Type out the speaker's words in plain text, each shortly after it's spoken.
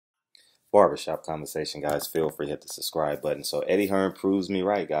Barbershop conversation, guys. Feel free to hit the subscribe button. So Eddie Hearn proves me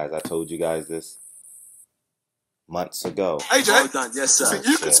right, guys. I told you guys this months ago. AJ, well done. Yes, sir.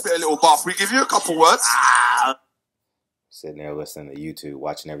 You could spit a little bar. We give you a couple words. Sitting there listening to YouTube,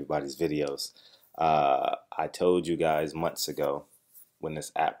 watching everybody's videos. I told you guys months ago when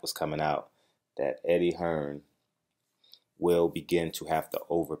this app was coming out that Eddie Hearn will begin to have to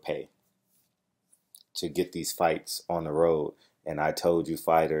overpay to get these fights on the road. And I told you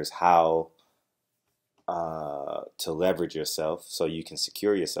fighters how to leverage yourself so you can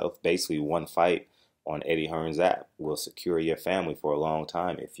secure yourself. Basically, one fight on Eddie Hearn's app will secure your family for a long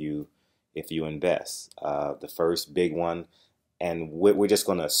time if you invest. The first big one, and we're just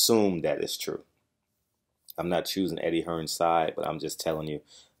going to assume that it's true. I'm not choosing Eddie Hearn's side, but I'm just telling you,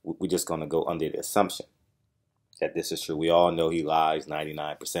 we're just going to go under the assumption that this is true. We all know he lies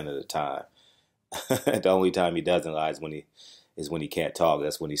 99% of the time. The only time he doesn't lie is when he can't talk.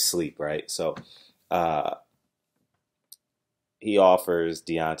 That's when he's asleep, right? So he offers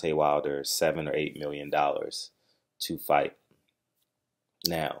Deontay Wilder $7 or $8 million to fight.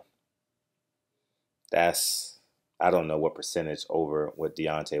 Now, that's, I don't know what percentage over what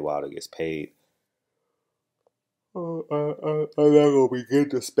Deontay Wilder gets paid. I'm not going to begin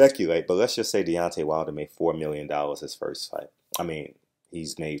to speculate, but let's just say Deontay Wilder made $4 million his first fight. I mean,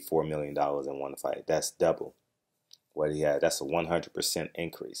 he's made $4 million in one fight. That's double what he had. That's a 100%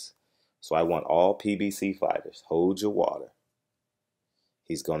 increase. So I want all PBC fighters, hold your water.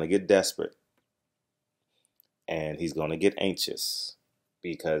 He's going to get desperate. And he's going to get anxious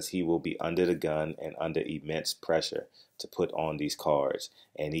because he will be under the gun and under immense pressure to put on these cards.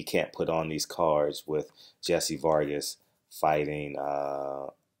 And he can't put on these cards with Jesse Vargas fighting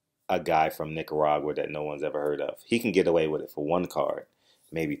a guy from Nicaragua that no one's ever heard of. He can get away with it for one card,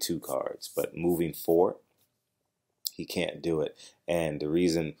 maybe two cards. But moving forward, he can't do it. And the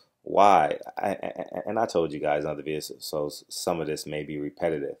reason why, I told you guys on the video, so some of this may be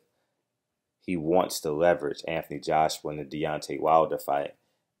repetitive. He wants to leverage Anthony Joshua and the Deontay Wilder fight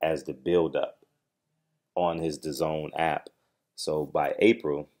as the build-up on his DAZN app. So by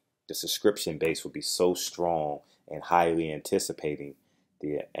April, the subscription base will be so strong and highly anticipating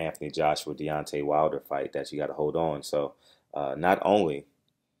the Anthony Joshua Deontay Wilder fight that you got to hold on. So not only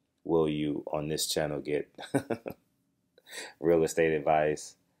will you on this channel get real estate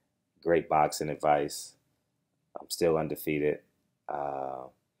advice, great boxing advice. I'm still undefeated.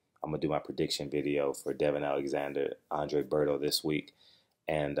 I'm going to do my prediction video for Devin Alexander, Andre Berto this week.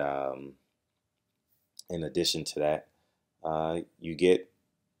 And in addition to that, you get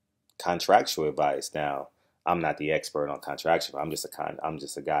contractual advice. Now, I'm not the expert on contractual. I'm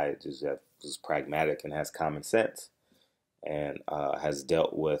just a guy who's pragmatic and has common sense and has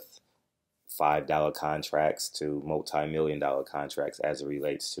dealt with $5 contracts to multi-million-dollar contracts as it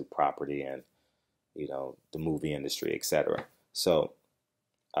relates to property and, the movie industry, etc. So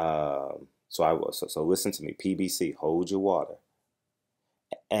listen to me, PBC, hold your water.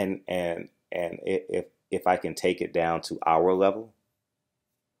 And if I can take it down to our level,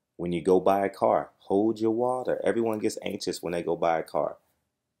 when you go buy a car, hold your water. Everyone gets anxious when they go buy a car.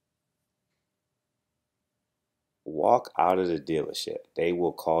 Walk out of the dealership. They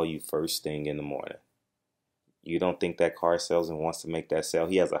will call you first thing in the morning. You don't think that car salesman wants to make that sale?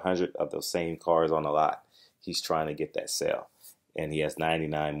 He has 100 of those same cars on the lot. He's trying to get that sale. And he has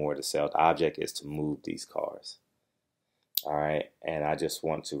 99 more to sell. The object is to move these cars. All right. And I just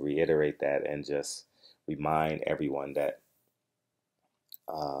want to reiterate that and just remind everyone that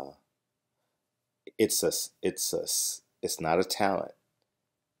it's not a talent.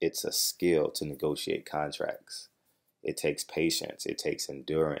 It's a skill to negotiate contracts. It takes patience. It takes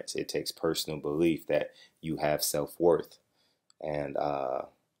endurance. It takes personal belief that you have self-worth. And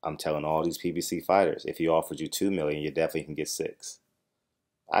I'm telling all these PBC fighters, if he offered you $2 million, you definitely can get $6 million.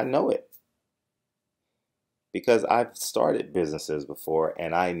 I know it because I've started businesses before,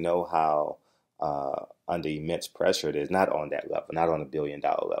 and I know how under immense pressure it is. Not on that level, not on $1 billion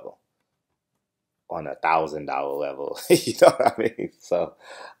level, on $1,000 level. You know what I mean? So,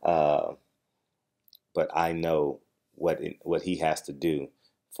 but I know what he has to do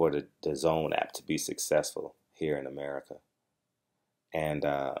for the DAZN app to be successful here in America. And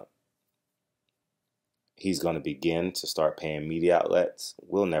he's going to begin to start paying media outlets.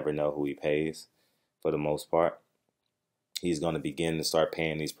 We'll never know who he pays for the most part. He's going to begin to start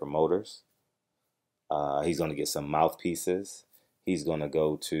paying these promoters. He's going to get some mouthpieces. He's going to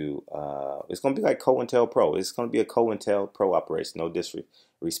go to, it's going to be like COINTELPRO. It's going to be a COINTELPRO operation. No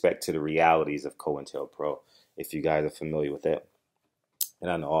disrespect to the realities of COINTELPRO, if you guys are familiar with it. And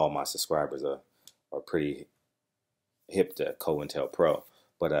I know all my subscribers are pretty hip to COINTELPRO.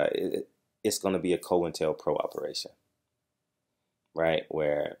 But it's going to be a COINTELPRO operation, right?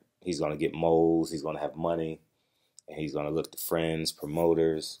 Where he's going to get moles, he's going to have money, and he's going to look to friends,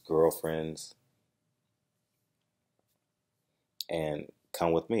 promoters, girlfriends, and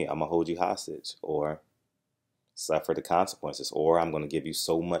come with me. I'm going to hold you hostage or suffer the consequences, or I'm going to give you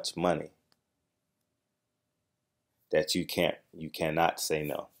so much money that you cannot say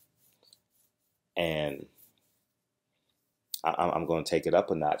no. And I'm going to take it up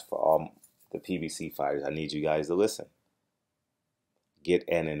a notch for all the PBC fighters. I need you guys to listen. Get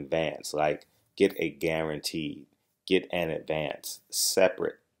an advance, like get a guaranteed, get an advance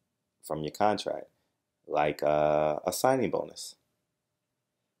separate from your contract, like a signing bonus.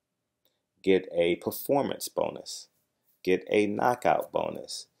 Get a performance bonus. Get a knockout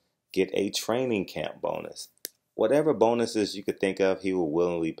bonus. Get a training camp bonus. Whatever bonuses you could think of, he will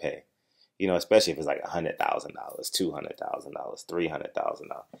willingly pay. You know, especially if it's like $100,000, $200,000,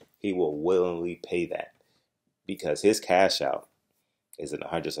 $300,000. He will willingly pay that because his cash out is in the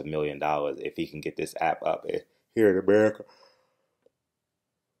hundreds of million dollars if he can get this app up here in America.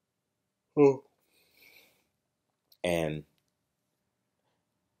 Oh. And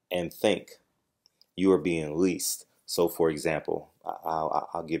think you are being leased. So, for example,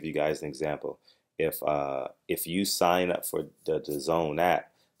 I'll give you guys an example. If you sign up for the DAZN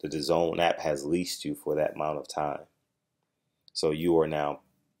app, the DAZN app has leased you for that amount of time. So you are now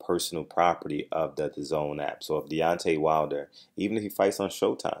personal property of the DAZN app. So if Deontay Wilder, even if he fights on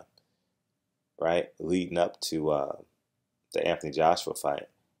Showtime, right, leading up to the Anthony Joshua fight,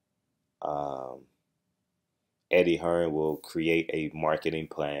 Eddie Hearn will create a marketing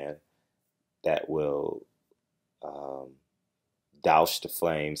plan that will douse the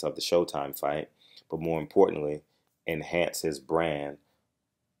flames of the Showtime fight, but more importantly, enhance his brand.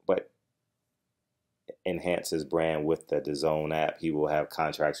 But enhance his brand with the DAZN app. He will have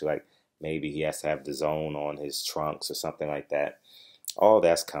contracts like maybe he has to have DAZN on his trunks or something like that. All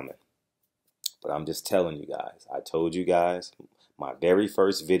that's coming. But I'm just telling you guys, I told you guys my very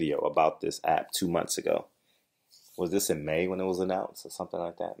first video about this app 2 months ago. Was this in May when it was announced or something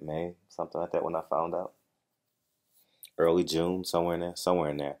like that? May, something like that when I found out. Early June, somewhere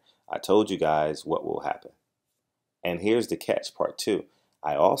in there. I told you guys what will happen. And here's the catch, part 2.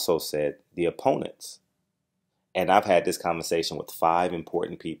 I also said the opponents. And I've had this conversation with 5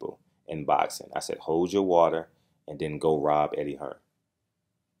 important people in boxing. I said, hold your water and then go rob Eddie Hearn.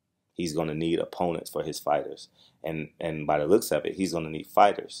 He's going to need opponents for his fighters. And by the looks of it, he's going to need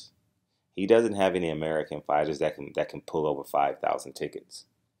fighters. He doesn't have any American fighters that can pull over 5,000 tickets.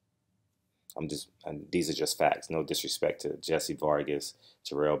 These are just facts. No disrespect to Jesse Vargas,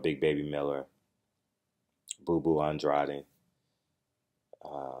 Jarrell Big Baby Miller, Boo Boo Andrade.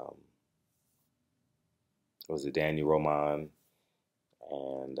 Was it Daniel Roman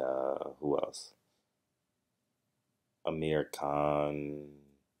and who else? Amir Khan,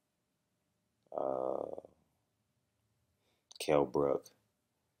 Kell Brook.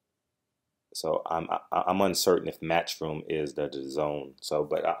 So I'm uncertain if Matchroom is the DAZN. So,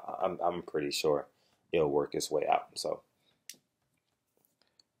 but I'm pretty sure it'll work its way out. So,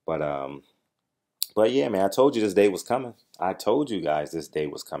 but yeah, man, I told you this day was coming. I told you guys this day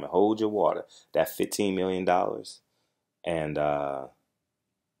was coming. Hold your water. That $15 million. And I'll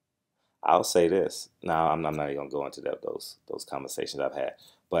say this. Now, I'm not even going to go into those conversations I've had.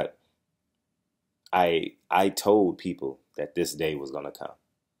 But I told people that this day was going to come.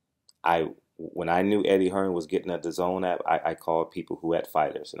 When I knew Eddie Hearn was getting at the DAZN app, I called people who had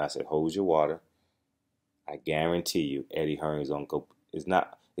fighters. And I said, hold your water. I guarantee you Eddie Hearn is going to go. It's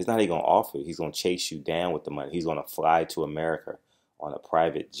not even going to offer you. He's going to chase you down with the money. He's going to fly to America on a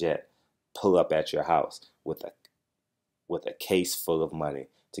private jet, pull up at your house with a case full of money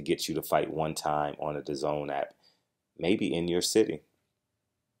to get you to fight one time on a DAZN app, maybe in your city.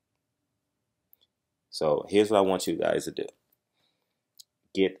 So here's what I want you guys to do.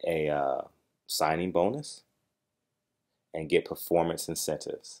 Get a signing bonus and get performance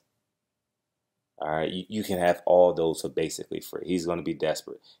incentives. All right, you can have all those for basically free. He's going to be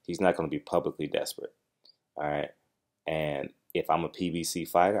desperate. He's not going to be publicly desperate. All right, and if I'm a PBC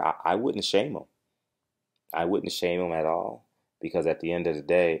fighter, I wouldn't shame him. I wouldn't shame him at all because at the end of the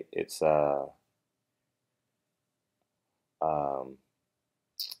day, it's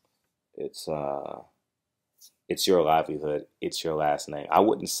your livelihood. It's your last name. I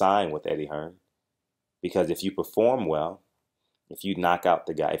wouldn't sign with Eddie Hearn because if you perform well, if you knock out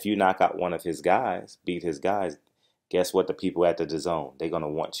the guy, if you knock out one of his guys, beat his guys, guess what? The people at the DAZN, they're going to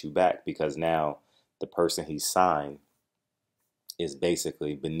want you back because now the person he signed is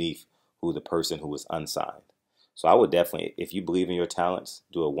basically beneath who the person who was unsigned. So I would definitely, if you believe in your talents,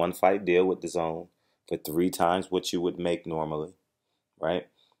 do a one fight deal with DAZN for 3 times what you would make normally, right?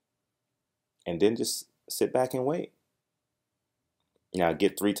 And then just sit back and wait. Now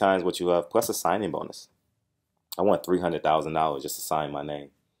get 3 times what you have plus a signing bonus. I want $300,000 just to sign my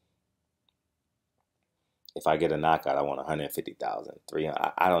name. If I get a knockout, I want 150,000.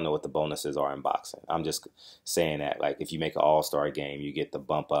 I don't know what the bonuses are in boxing. I'm just saying that, like, if you make an all-star game, you get the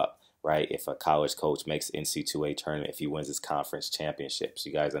bump up, right? If a college coach makes NC2A tournament, if he wins his conference championships,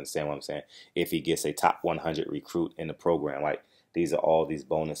 you guys understand what I'm saying? If he gets a top 100 recruit in the program, like, these are all these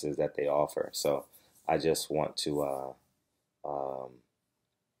bonuses that they offer. So I just want to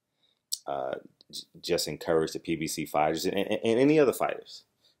just encourage the PBC fighters and any other fighters.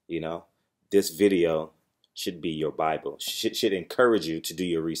 This video should be your Bible. Should encourage you to do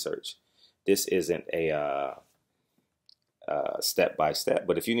your research. This isn't a step by step,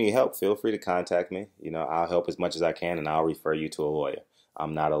 but if you need help, feel free to contact me. I'll help as much as I can, and I'll refer you to a lawyer.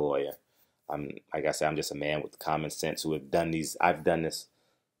 I'm not a lawyer. Like I said, I'm just a man with common sense who have done these. I've done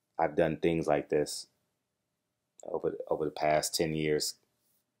things like this over the past 10 years,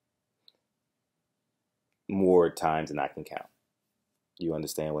 more times than I can count. You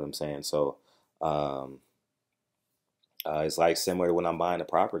understand what I'm saying? So it's like similar to when I'm buying a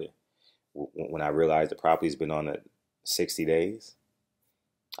property. When I realize the property's been on it 60 days,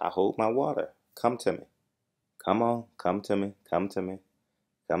 I hold my water. Come to me. Come on. Come to me. Come to me.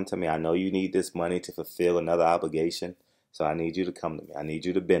 Come to me. I know you need this money to fulfill another obligation, so I need you to come to me. I need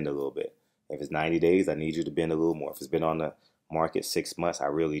you to bend a little bit. If it's 90 days, I need you to bend a little more. If it's been on the market 6 months, I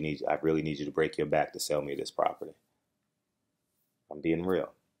really need you to break your back to sell me this property. I'm being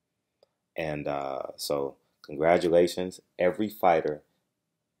real. And so congratulations. Every fighter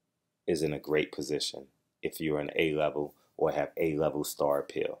is in a great position if you're an A level or have A level star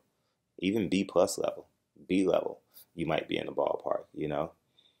appeal. Even B plus level, B level, you might be in the ballpark,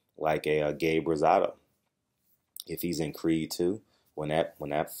 like a Gabe Rosado. If he's in Creed 2,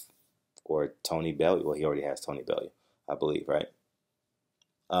 or Tony Bellew, well, he already has Tony Bellew, I believe, right?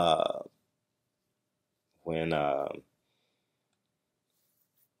 When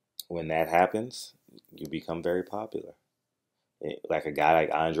that happens, you become very popular. Like a guy like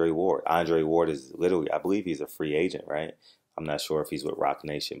Andre Ward. Andre Ward is literally, I believe he's a free agent, right? I'm not sure if he's with Rock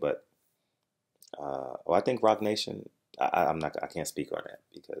Nation, but I think Rock Nation. I can't speak on that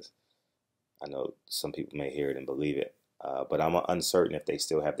because I know some people may hear it and believe it, but I'm uncertain if they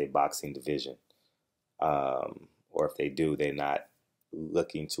still have their boxing division, or if they do, they're not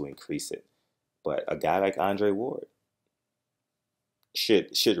looking to increase it. But a guy like Andre Ward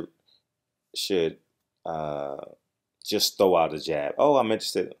should just throw out a jab. Oh, I'm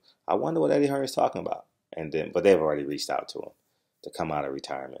interested. I wonder what Eddie Hearn is talking about. But they've already reached out to him to come out of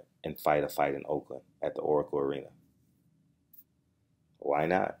retirement and fight a fight in Oakland at the Oracle Arena. Why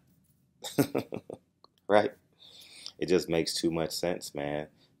not? Right? It just makes too much sense, man.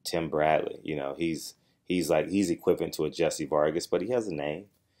 Tim Bradley, he's equivalent to a Jesse Vargas, but he has a name.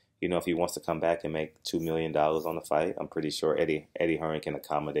 If he wants to come back and make $2 million on the fight, I'm pretty sure Eddie Hearn can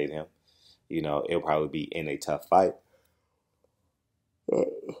accommodate him. It'll probably be in a tough fight.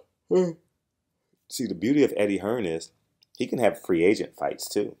 See, the beauty of Eddie Hearn is he can have free agent fights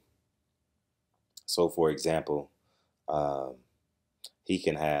too. So, for example, he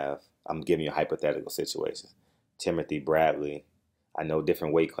can have, I'm giving you a hypothetical situation. Timothy Bradley, I know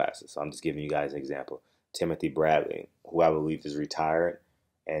different weight classes, so I'm just giving you guys an example. Timothy Bradley, who I believe is retired,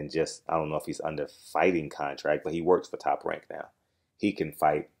 and I don't know if he's under fighting contract, but he works for Top Rank now. He can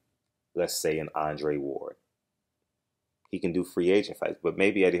fight, let's say, an Andre Ward. He can do free agent fights, but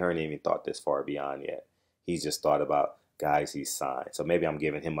maybe Eddie Hearn ain't even thought this far beyond yet. He's just thought about guys he's signed. So maybe I'm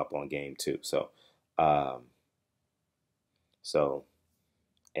giving him up on game too.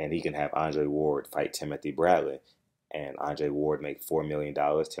 And he can have Andre Ward fight Timothy Bradley, and Andre Ward make $4 million,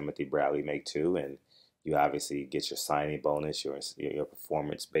 Timothy Bradley make $2 million, and you obviously get your signing bonus, your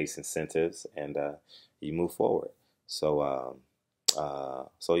performance-based incentives, and you move forward. So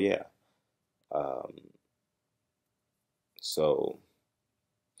yeah. So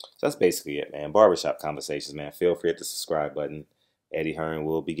that's basically it, man. Barbershop Conversations, man. Feel free to hit the subscribe button. Eddie Hearn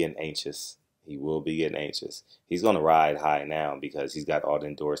will be getting anxious. He will be getting anxious. He's going to ride high now because he's got all the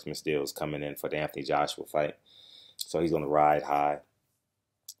endorsement deals coming in for the Anthony Joshua fight. So he's going to ride high.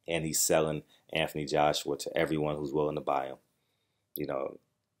 And he's selling Anthony Joshua to everyone who's willing to buy him.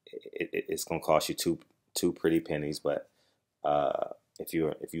 It's going to cost you two pretty pennies, but if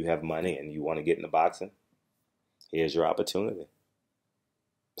you have money and you want to get into boxing, here's your opportunity.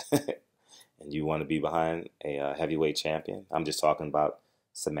 And you want to be behind a heavyweight champion. I'm just talking about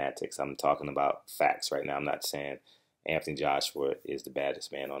semantics. I'm talking about facts right now. I'm not saying Anthony Joshua is the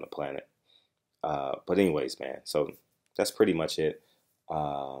baddest man on the planet. But anyways, man, so that's pretty much it.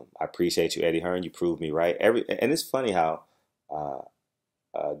 I appreciate you, Eddie Hearn. You proved me right. And it's funny how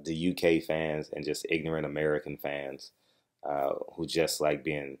the UK fans and just ignorant American fans who just like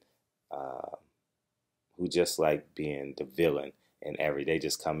being the villain in they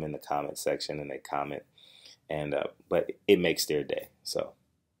just come in the comment section and they comment, and but it makes their day. So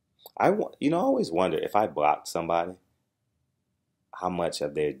I always wonder if I blocked somebody, how much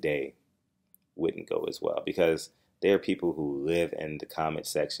of their day wouldn't go as well, because there are people who live in the comment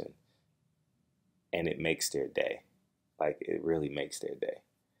section and it makes their day. Like, it really makes their day.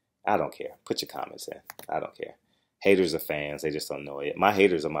 I don't care. Put your comments in. I don't care. Haters are fans. They just don't know it. My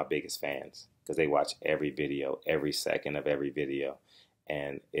haters are my biggest fans because they watch every video, every second of every video.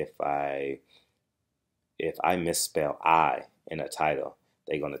 And if I misspell I in a title,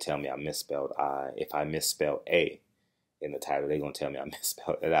 they're going to tell me I misspelled I. If I misspell A in the title, they're going to tell me I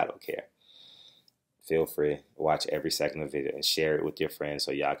misspelled it. I don't care. Feel free to watch every second of the video and share it with your friends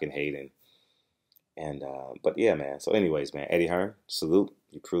so y'all can hate. But yeah, man. So anyways, man, Eddie Hearn, salute.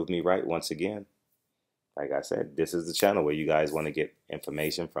 You proved me right once again. Like I said, this is the channel where you guys want to get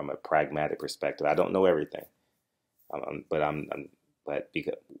information from a pragmatic perspective. I don't know everything, but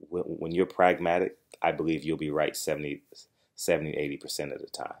because when you're pragmatic, I believe you'll be right 70, 80% of the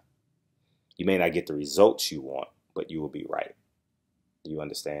time. You may not get the results you want, but you will be right. Do you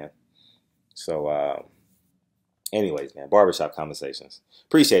understand? So, anyways, man, barbershop conversations.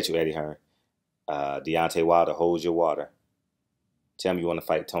 Appreciate you, Eddie Hearn. Deontay Wilder, hold your water. Tell me you want to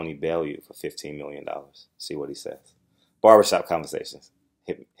fight Tony Bellew for $15 million. See what he says. Barbershop conversations.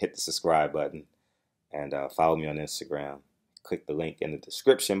 Hit the subscribe button and follow me on Instagram. Click the link in the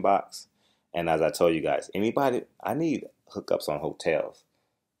description box. And as I told you guys, I need hookups on hotels.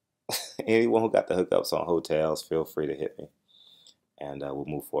 Anyone who got the hookups on hotels, feel free to hit me. And we'll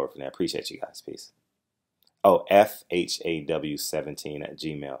move forward from there. Appreciate you guys. Peace. Oh, FHAW17 at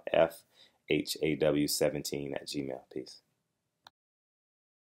Gmail. FHAW17 at Gmail. Peace.